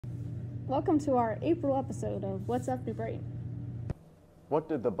Welcome to our April episode of What's Up, New Brighton. What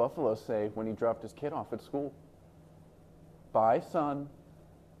did the buffalo say when he dropped his kid off at school? Bye, son.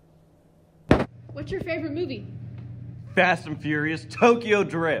 What's your favorite movie? Fast and Furious Tokyo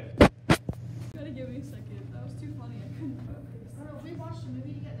Drift. Gotta give me a second. That was too funny. I couldn't focus. Oh, we watched a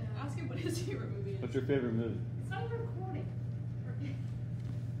movie together. Ask him what his favorite movie is. What's your favorite movie? It's not even recording.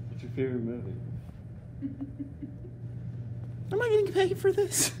 What's your favorite movie? Am I getting paid for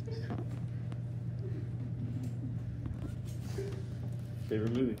this?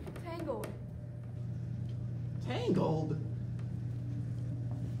 Favorite movie? Tangled. Tangled?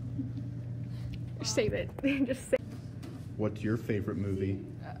 Save it. Just say. What's your favorite movie?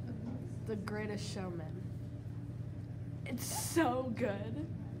 The Greatest Showman. It's so good.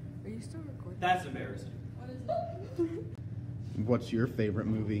 Are you still recording? That's embarrassing. What is it? What's your favorite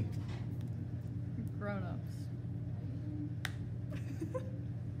movie? Grown Ups.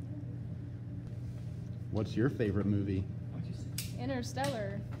 What's your favorite movie? What'd you say?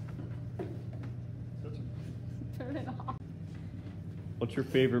 Interstellar. Turn it off. What's your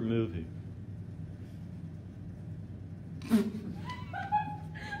favorite movie?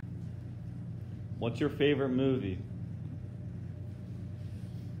 What's your favorite movie?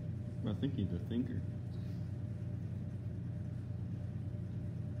 I think he's a thinker.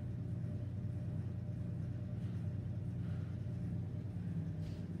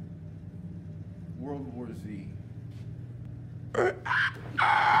 World War Z.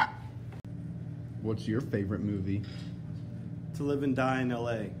 What's your favorite movie? To Live and Die in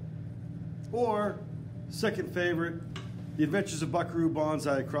L.A. Or, second favorite, The Adventures of Buckaroo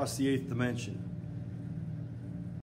Banzai Across the Eighth Dimension.